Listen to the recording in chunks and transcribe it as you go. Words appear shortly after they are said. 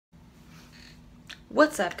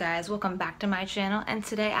What's up guys, welcome back to my channel, and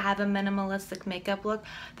today I have a minimalistic makeup look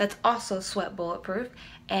that's also sweat bulletproof.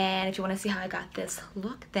 And if you want to see how I got this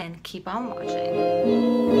look, then keep on watching.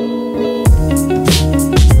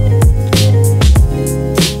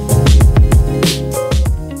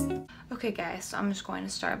 Okay guys, so I'm just going to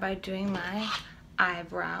start by doing my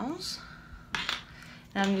eyebrows.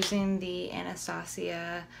 And I'm using the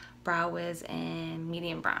Anastasia Brow Wiz in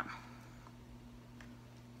medium brown.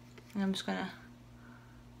 And I'm just gonna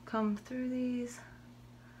comb through these.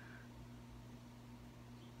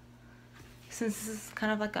 Since this is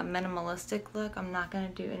kind of like a minimalistic look, I'm not gonna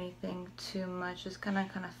do anything too much. Just kind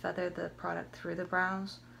of feather the product through the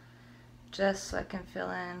brows, just so I can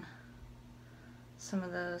fill in some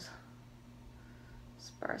of those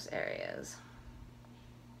sparse areas.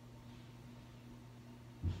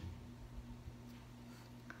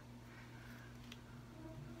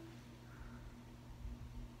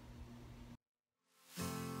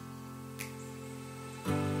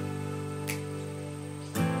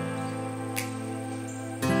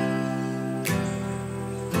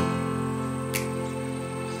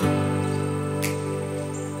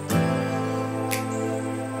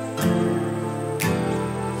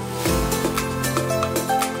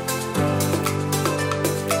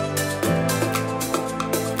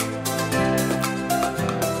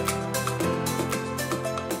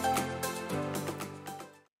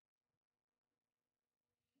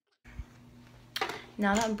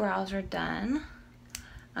 Now that brows are done,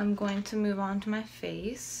 I'm going to move on to my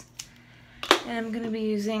face. And I'm going to be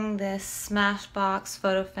using this Smashbox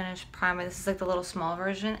Photo Finish Primer. This is like the little small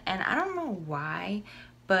version. And I don't know why,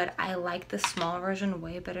 but I like the small version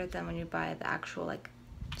way better than when you buy the actual like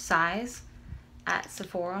size at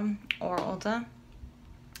Sephora or Ulta.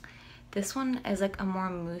 This one is like a more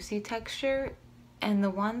moussey texture. And the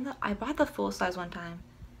one that I bought the full size one time,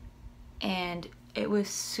 and it was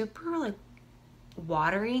super like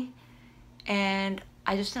watery, and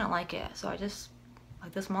I just didn't like it, so I just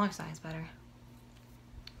like the smaller size better.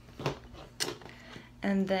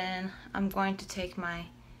 And then I'm going to take my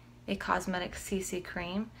Cosmetics CC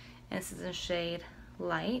cream, and this is in shade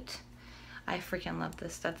Light. I freaking love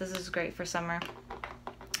this stuff. This is great for summer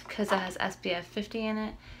because it has SPF 50 in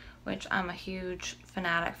it, which I'm a huge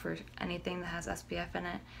fanatic for anything that has SPF in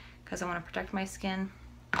it because I want to protect my skin.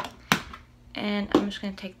 And I'm just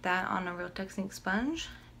going to take that on a Real Technique sponge,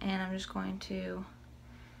 and I'm just going to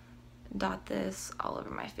dot this all over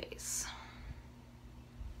my face.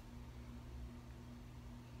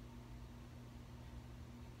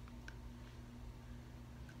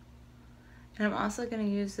 And I'm also going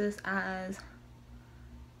to use this as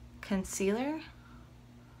concealer.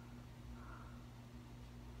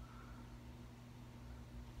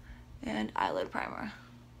 And eyelid primer.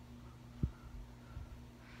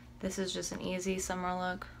 This is just an easy summer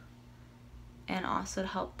look, and also to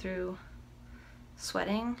help through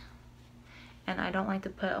sweating. And I don't like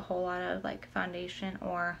to put a whole lot of like foundation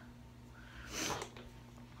or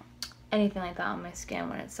anything like that on my skin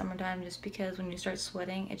when it's summertime, just because when you start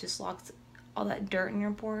sweating, it just locks all that dirt in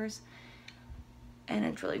your pores, and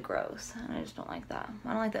it's really gross, and I just don't like that. I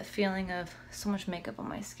don't like that feeling of so much makeup on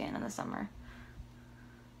my skin in the summer.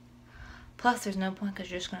 Plus, there's no point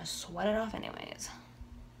because you're just gonna sweat it off anyways.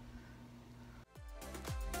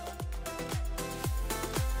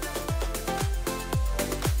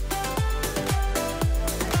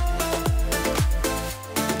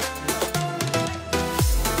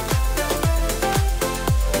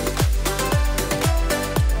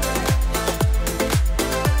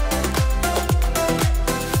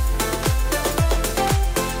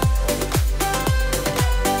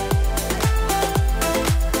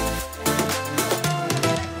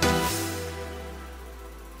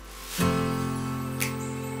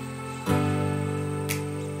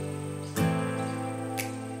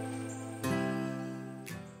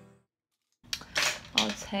 I'll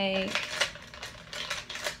take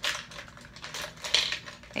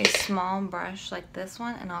a small brush like this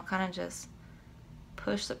one, and I'll kind of just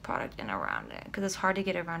push the product in around it because it's hard to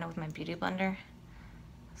get around it with my beauty blender.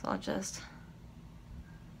 So I'll just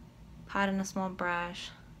pat in a small brush,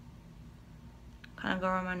 kind of go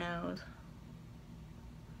around my nose.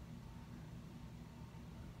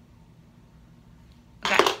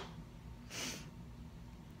 Okay.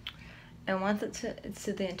 And once it's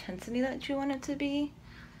to the intensity that you want it to be,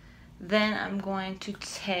 then I'm going to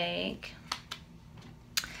take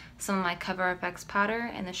some of my Cover FX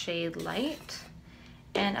powder in the shade Light,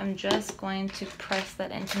 and I'm just going to press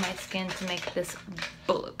that into my skin to make this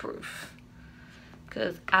bulletproof,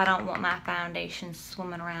 because I don't want my foundation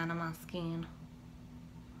swimming around on my skin.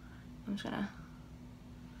 I'm just gonna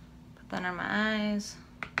put under my eyes.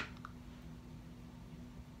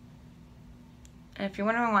 And if you're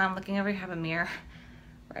wondering why I'm looking over, you have a mirror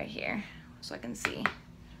right here so I can see.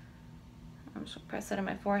 I'm just gonna press it on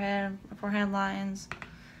my forehead lines,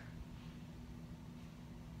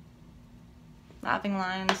 laughing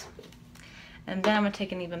lines. And then I'm gonna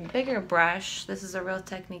take an even bigger brush. This is a Real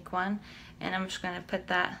Technique one, and I'm just gonna put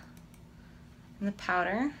that in the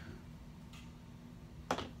powder.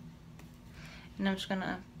 And I'm just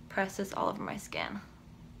gonna press this all over my skin.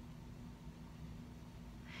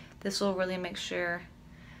 This will really make sure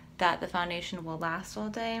that the foundation will last all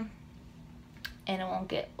day and it won't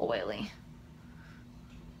get oily.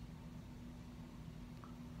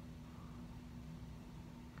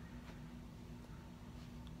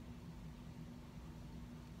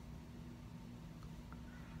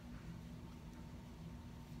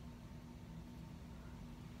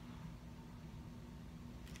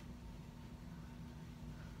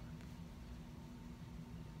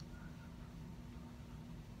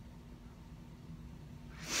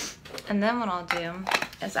 And then what I'll do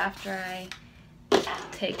is after I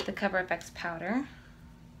take the Cover FX powder,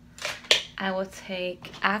 I will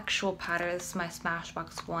take actual powder. This is my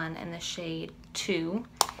Smashbox one in the shade 2.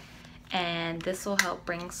 And this will help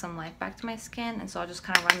bring some life back to my skin. And so I'll just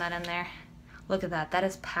kind of run that in there. Look at that. That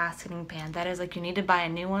is past hitting pan. That is like you need to buy a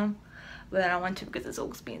new one, but I don't want to because it's so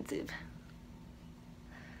expensive.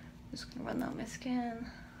 I'm just going to run that on my skin.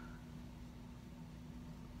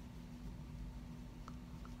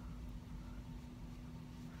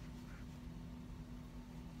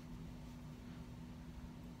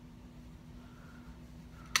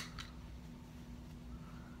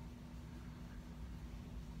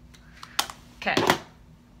 Okay,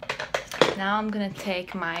 now I'm gonna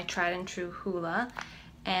take my tried and true Hoola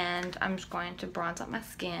and I'm just going to bronze up my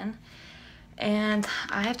skin. And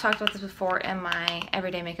I have talked about this before in my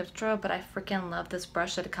everyday makeup tutorial, but I freaking love this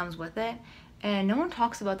brush that it comes with it. And no one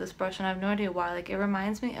talks about this brush and I have no idea why. Like, it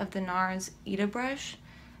reminds me of the NARS Ita brush,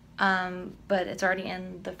 but it's already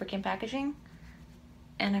in the freaking packaging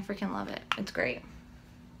and I freaking love it. It's great.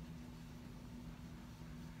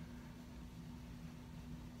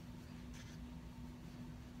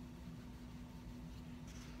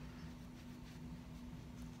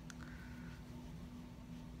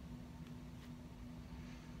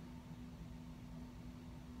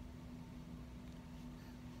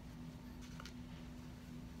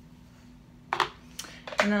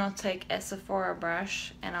 And then I'll take a Sephora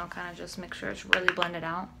brush and I'll kind of just make sure it's really blended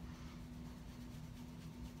out.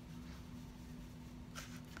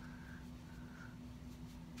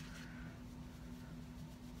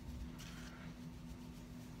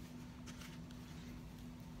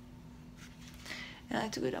 And I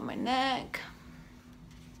like to go down my neck.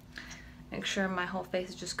 Make sure my whole face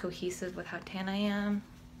is just cohesive with how tan I am.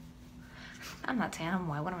 I'm not tan, I'm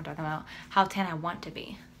white. What am I talking about? How tan I want to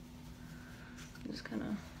be. Just kind of.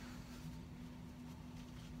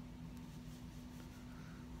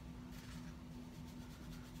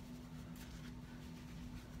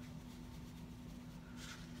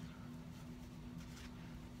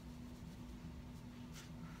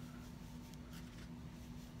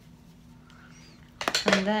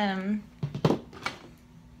 And then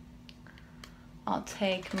I'll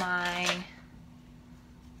take my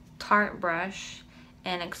Tarte brush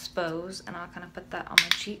and expose, and I'll kind of put that on my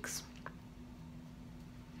cheeks.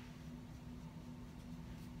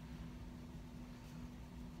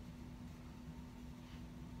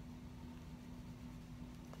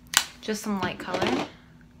 Just some light color.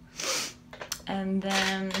 And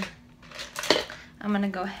then I'm gonna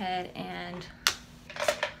go ahead and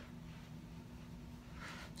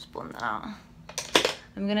just blend that out.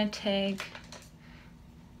 I'm gonna take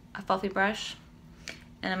a fluffy brush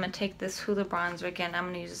and I'm gonna take this Hoola bronzer again. I'm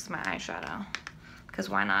gonna use this as my eyeshadow because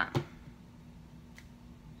why not?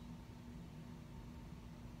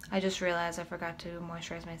 I just realized I forgot to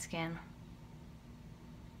moisturize my skin.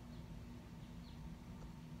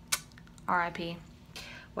 RIP.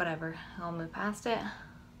 Whatever, I'll move past it.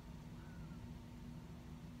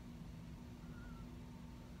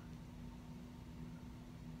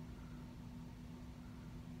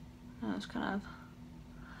 It's kind of,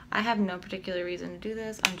 I have no particular reason to do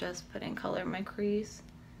this. I'm just putting color in my crease.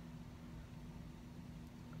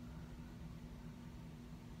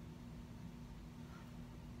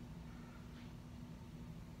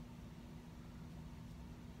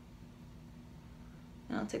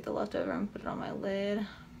 And I'll take the leftover and put it on my lid.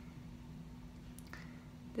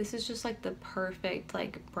 This is just like the perfect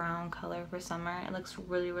like brown color for summer. It looks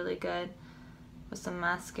really, really good with some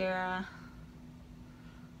mascara.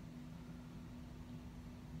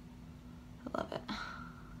 I love it.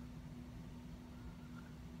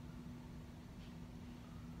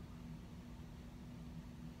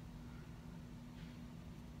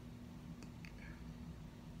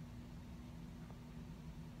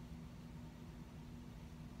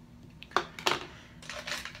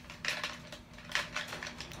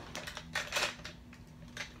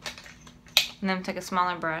 And then take a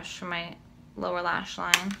smaller brush for my lower lash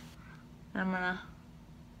line. And I'm gonna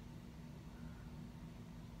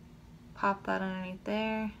pop that underneath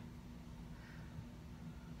there.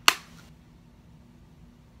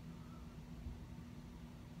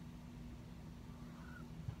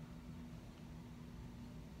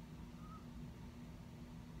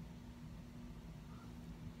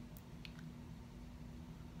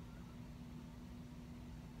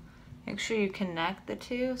 Make sure you connect the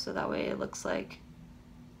two so that way it looks like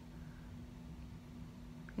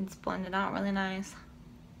it's blended out really nice.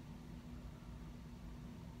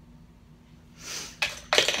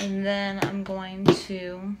 And then I'm going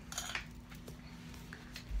to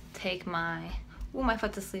take my, ooh, my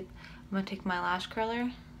foot's asleep. I'm gonna take my lash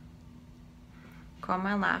curler, curl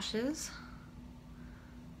my lashes.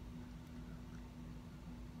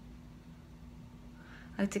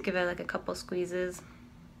 I like to give it like a couple squeezes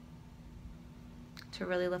to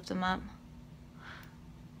really lift them up.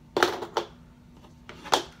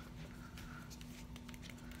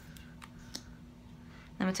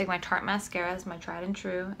 I'm gonna take my Tarte mascara as my tried and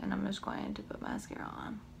true, and I'm just going to put mascara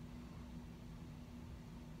on.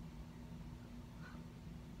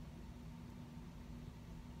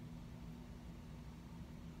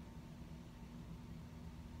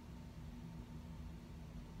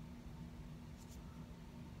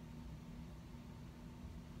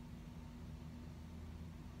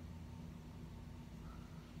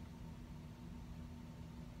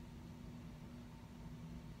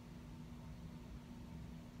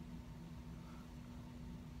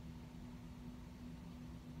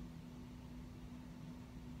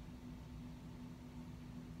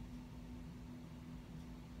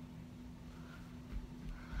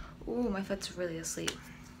 Ooh, my foot's really asleep.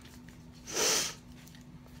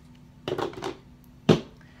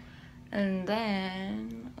 And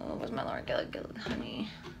then, oh, where's my Laura Gillett honey?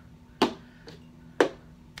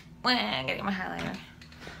 Wah, I gotta get my highlighter.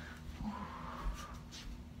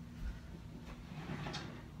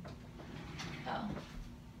 Oh.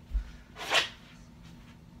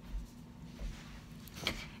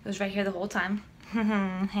 It was right here the whole time.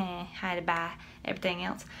 Hide by everything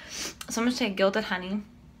else. So I'm gonna take Gilded Honey.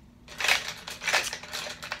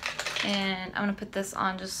 And I'm gonna put this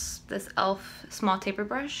on just this e.l.f. small taper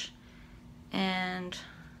brush and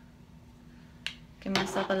give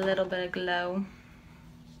myself a little bit of glow.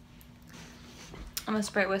 I'm gonna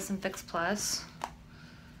spray it with some Fix Plus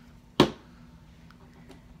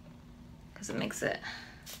because it makes it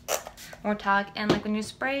more metallic. And like when you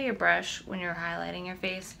spray your brush when you're highlighting your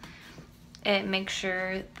face, it makes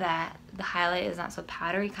sure that the highlight is not so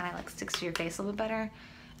powdery, kind of like sticks to your face a little bit better,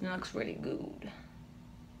 and it looks really good.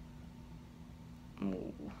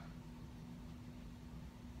 Ooh.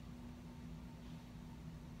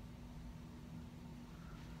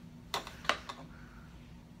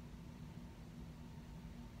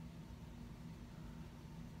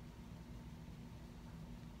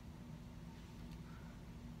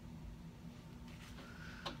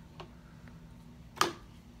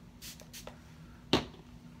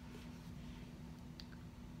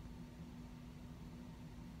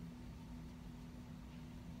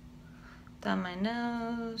 Down my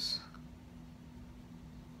nose.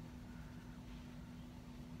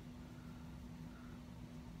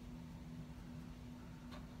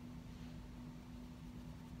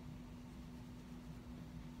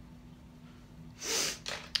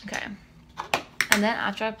 Okay. And then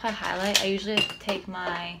after I apply highlight, I usually take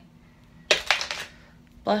my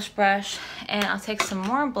blush brush and I'll take some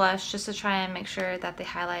more blush just to try and make sure that the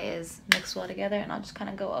highlight is mixed well together, and I'll just kind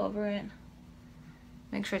of go over it.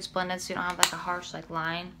 Make sure it's blended so you don't have like a harsh like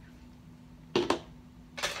line.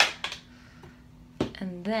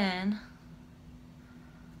 And then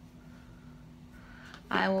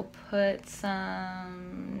I will put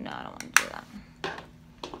some, no, I don't want to do that.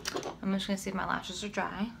 I'm just gonna see if my lashes are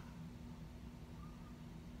dry.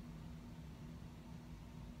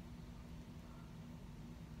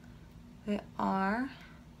 They are.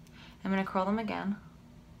 I'm gonna curl them again.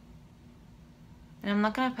 And I'm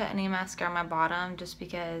not going to put any mascara on my bottom just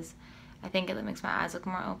because I think it makes my eyes look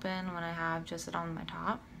more open when I have just it on my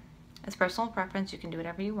top. It's personal preference. You can do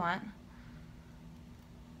whatever you want.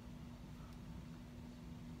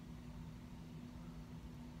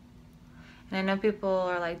 And I know people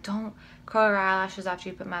are like, don't curl your eyelashes after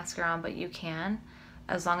you put mascara on, but you can,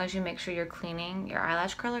 as long as you make sure you're cleaning your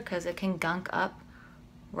eyelash curler, because it can gunk up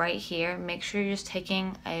right here. Make sure you're just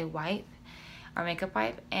taking a wipe or makeup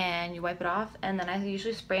wipe and you wipe it off, and then I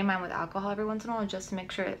usually spray mine with alcohol every once in a while just to make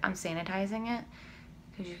sure I'm sanitizing it,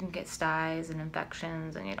 because you can get styes and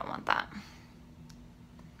infections and you don't want that.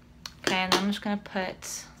 Okay, and then I'm just gonna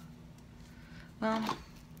put Well,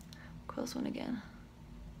 close one again.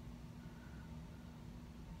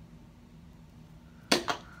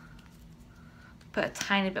 Put a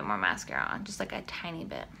tiny bit more mascara on, just like a tiny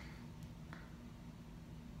bit.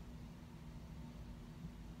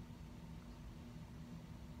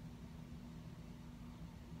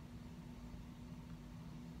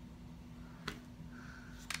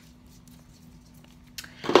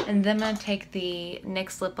 And then I'm going to take the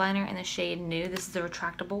NYX lip liner in the shade Nude. This is the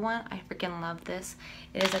retractable one. I freaking love this.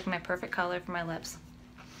 It is like my perfect color for my lips.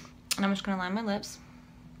 And I'm just going to line my lips.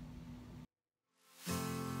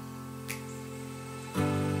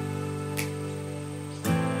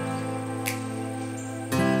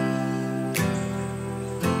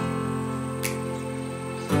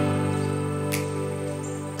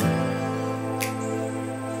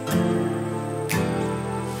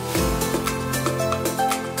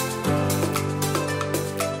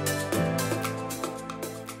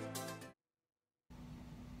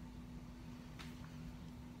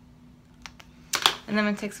 And then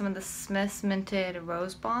I'm going to take some of the Smith's Minted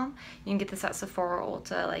Rose Balm. You can get this at Sephora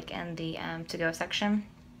Ulta, like in the to-go section.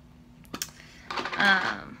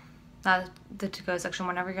 Not the to-go section,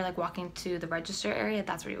 whenever you're like walking to the register area,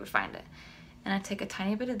 that's where you would find it. And I take a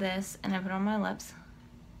tiny bit of this and I put it on my lips.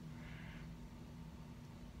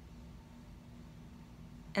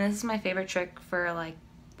 And this is my favorite trick for like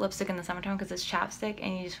lipstick in the summertime because it's chapstick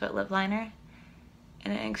and you just put lip liner.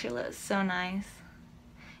 And it makes your lips so nice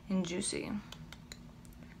and juicy.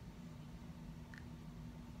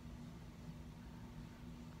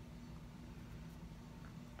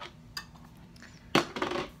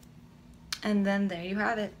 And then there you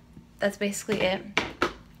have it. That's basically it.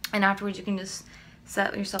 And afterwards you can just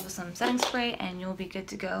set yourself with some setting spray and you'll be good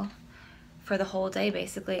to go for the whole day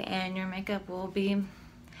basically. And your makeup will be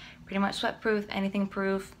pretty much sweat proof, anything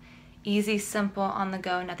proof, easy, simple, on the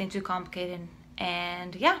go, nothing too complicated.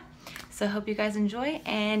 And yeah, so I hope you guys enjoy,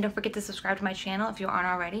 and don't forget to subscribe to my channel if you aren't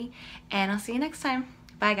already, and I'll see you next time.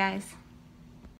 Bye guys.